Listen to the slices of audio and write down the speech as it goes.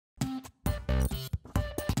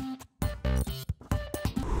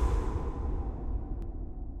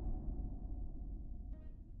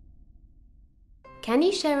Can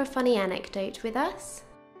you share a funny anecdote with us?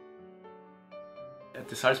 At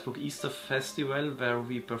the Salzburg Easter Festival, where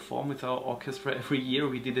we perform with our orchestra every year,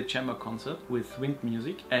 we did a chamber concert with wind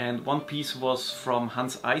music, and one piece was from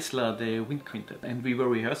Hans Eisler, the wind quintet, and we were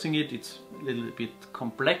rehearsing it. It's a little bit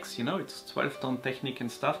complex, you know, it's 12-tone technique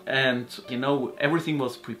and stuff, and you know, everything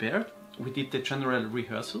was prepared. We did the general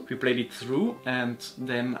rehearsal, we played it through, and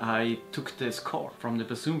then I took the score from the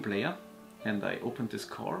bassoon player and I opened the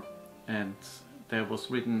score, and there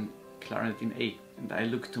was written Clarinet in A, and I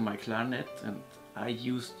looked to my clarinet and I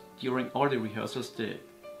used during all the rehearsals the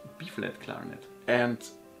B-flat clarinet, and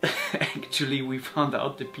actually we found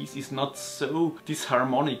out the piece is not so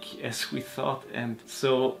disharmonic as we thought. And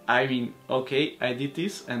so I mean, okay, I did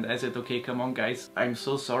this and I said, okay, come on guys, I'm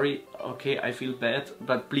so sorry, okay, I feel bad,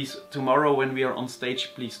 but please tomorrow when we are on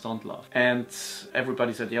stage, please don't laugh. And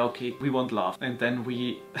everybody said, yeah, okay, we won't laugh. And then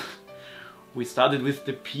we started with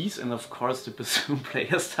the piece, and of course the bassoon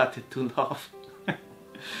player started to laugh.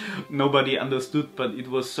 Nobody understood, but it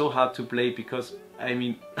was so hard to play because, I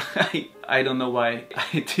mean, I don't know why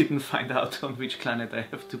I didn't find out on which clarinet I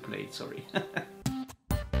have to play, sorry.